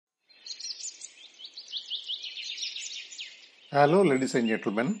Hello, ladies and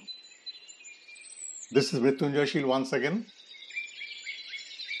gentlemen. This is Mrityunjoy once again.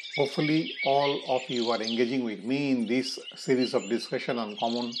 Hopefully, all of you are engaging with me in this series of discussion on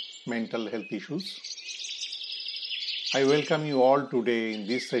common mental health issues. I welcome you all today in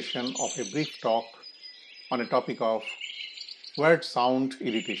this session of a brief talk on a topic of word sound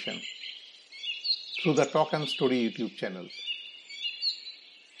irritation through the Talk and Story YouTube channel.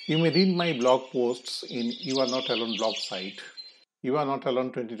 You may read my blog posts in You Are Not Alone blog site, You Are Not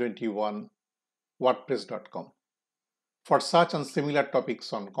Alone 2021 wordpress.com. for such and similar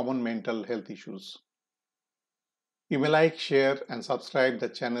topics on common mental health issues. You may like, share, and subscribe the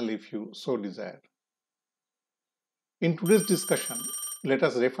channel if you so desire. In today's discussion, let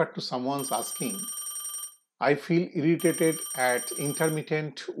us refer to someone's asking, I feel irritated at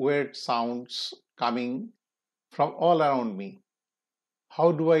intermittent weird sounds coming from all around me.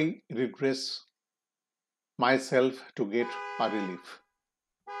 How do I redress myself to get a relief?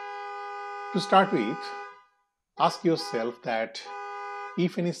 To start with, ask yourself that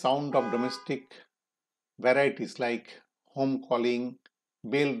if any sound of domestic varieties like home calling,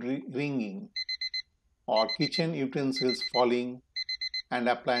 bell ringing, or kitchen utensils falling and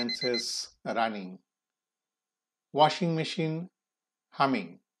appliances running, washing machine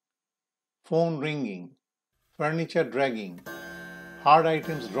humming, phone ringing, furniture dragging, hard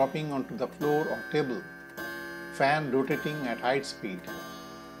items dropping onto the floor or table, fan rotating at high speed,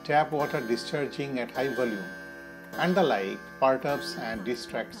 tap water discharging at high volume, and the like perturbs and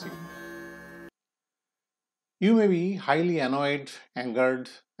distracts you. You may be highly annoyed, angered,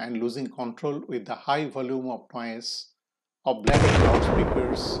 and losing control with the high volume of noise of blaring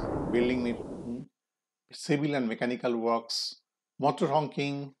loudspeakers, building, civil and mechanical works, motor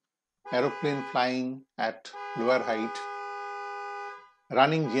honking, aeroplane flying at lower height,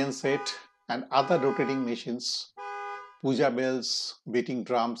 running genset and other rotating machines, puja bells, beating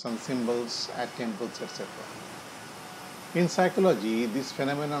drums and cymbals at temples, etc. In psychology, this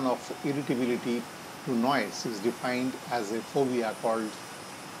phenomenon of irritability to noise is defined as a phobia called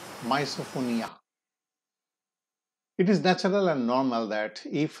misophonia. It is natural and normal that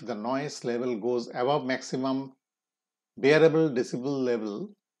if the noise level goes above maximum bearable decibel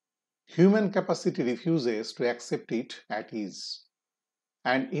level, human capacity refuses to accept it at ease,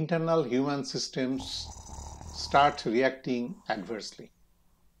 and internal human systems start reacting adversely.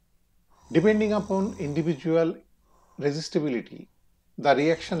 Depending upon individual resistibility, the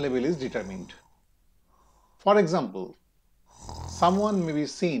reaction level is determined. For example, someone may be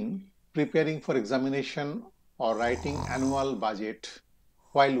seen preparing for examination or writing annual budget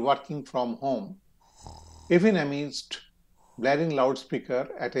while working from home, even amidst blaring loudspeaker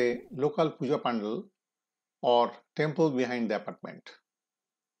at a local puja pandal or temple behind the apartment.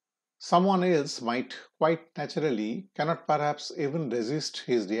 Someone else might quite naturally cannot perhaps even resist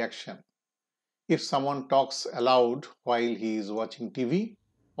his reaction if someone talks aloud while he is watching TV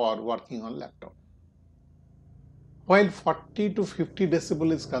or working on laptop. While 40 to 50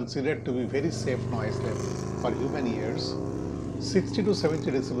 decibel is considered to be very safe noise level for human ears, 60 to 70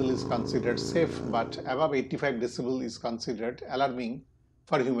 decibel is considered safe, but above 85 decibel is considered alarming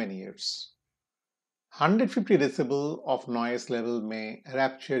for human ears. 150 decibel of noise level may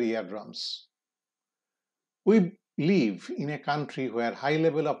rupture eardrums. We live in a country where high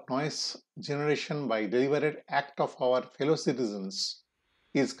level of noise generation by deliberate act of our fellow citizens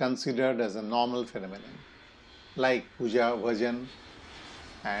is considered as a normal phenomenon, like puja, bhajan,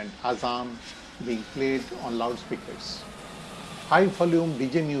 and azan being played on loudspeakers. High volume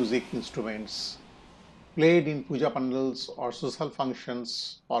DJ music instruments played in puja pandals or social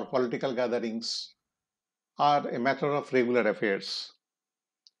functions or political gatherings are a matter of regular affairs.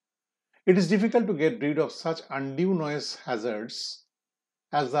 It is difficult to get rid of such undue noise hazards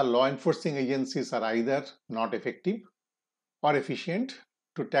as the law enforcing agencies are either not effective or efficient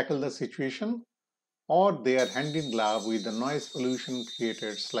to tackle the situation, or they are hand in glove with the noise pollution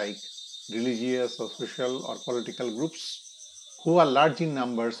creators like religious or social or political groups who are large in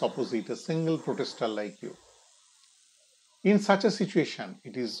numbers opposite a single protester like you. In such a situation,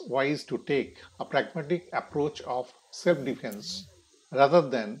 it is wise to take a pragmatic approach of self-defense rather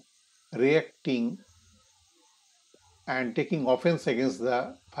than reacting and taking offense against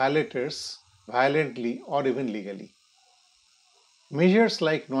the violators violently or even legally. Measures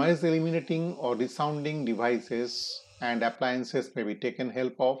like noise eliminating or resounding devices and appliances may be taken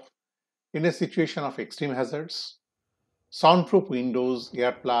help of in a situation of extreme hazards. Soundproof windows,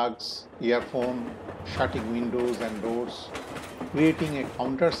 earplugs, earphone, shutting windows and doors, creating a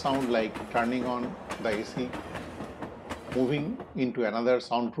counter sound like turning on the AC, moving into another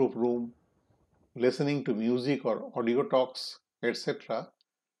soundproof room, listening to music or audio talks etc.,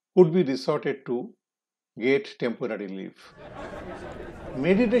 could be resorted to get temporary relief.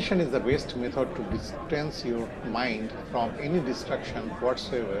 Meditation is the best method to distance your mind from any distraction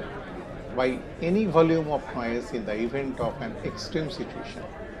whatsoever by any volume of noise in the event of an extreme situation.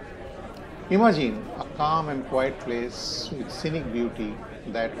 Imagine a calm and quiet place with scenic beauty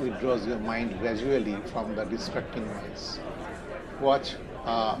that withdraws your mind gradually from the distracting noise. Watch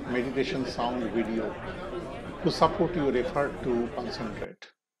a meditation sound video to support your effort to concentrate.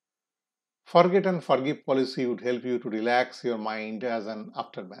 Forget and forgive policy would help you to relax your mind as an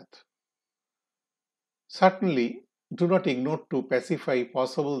aftermath. Certainly, do not ignore to pacify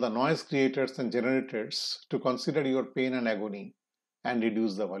possible the noise creators and generators to consider your pain and agony and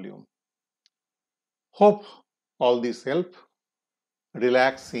reduce the volume. Hope all this help.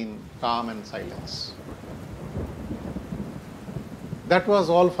 Relax in calm and silence. That was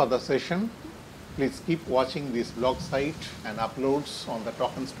all for the session. Please keep watching this blog site and uploads on the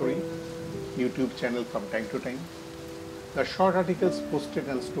Talk and Story YouTube channel from time to time. The short articles posted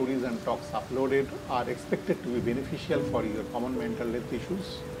and stories and talks uploaded are expected to be beneficial for your common mental health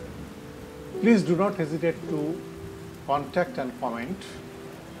issues. Please do not hesitate to contact and comment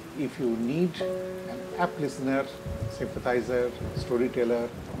if you need an app listener, sympathizer, storyteller,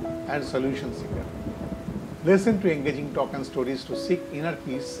 and solution seeker. Listen to engaging talk and stories to seek inner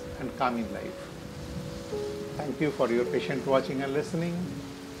peace and calm in life. Thank you for your patient watching and listening.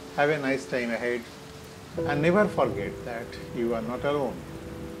 Have a nice time ahead. And never forget that you are not alone.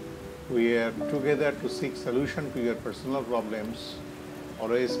 We are together to seek solution to your personal problems.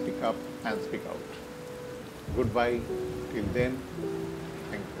 Always speak up and speak out. Goodbye. Till then,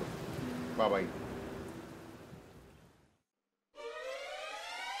 thank you. Bye-bye.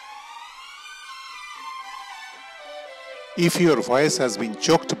 If your voice has been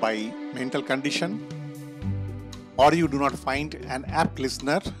choked by mental condition, or you do not find an apt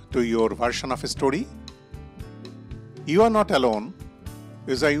listener to your version of a story, You Are Not Alone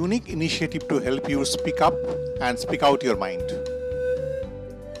is a unique initiative to help you speak up and speak out your mind.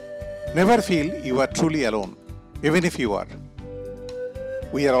 Never feel you are truly alone, even if you are.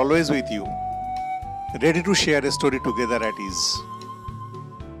 We are always with you, ready to share a story together at ease.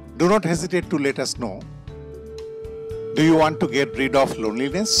 Do not hesitate to let us know. Do you want to get rid of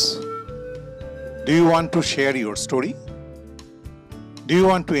loneliness? Do you want to share your story? Do you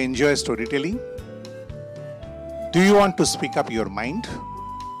want to enjoy storytelling? Do you want to speak up your mind?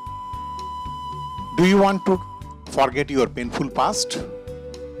 Do you want to forget your painful past?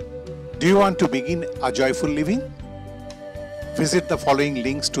 Do you want to begin a joyful living? Visit the following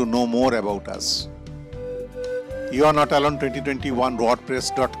links to know more about us. You Are Not Alone 2021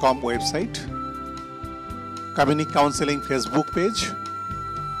 WordPress.com website, Community Counseling Facebook page,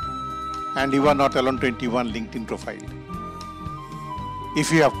 and You Are Not Alone 21 LinkedIn profile.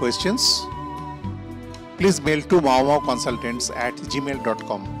 If you have questions, please mail to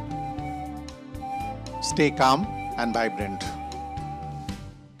maomaoconsultants@gmail.com. Stay calm and vibrant.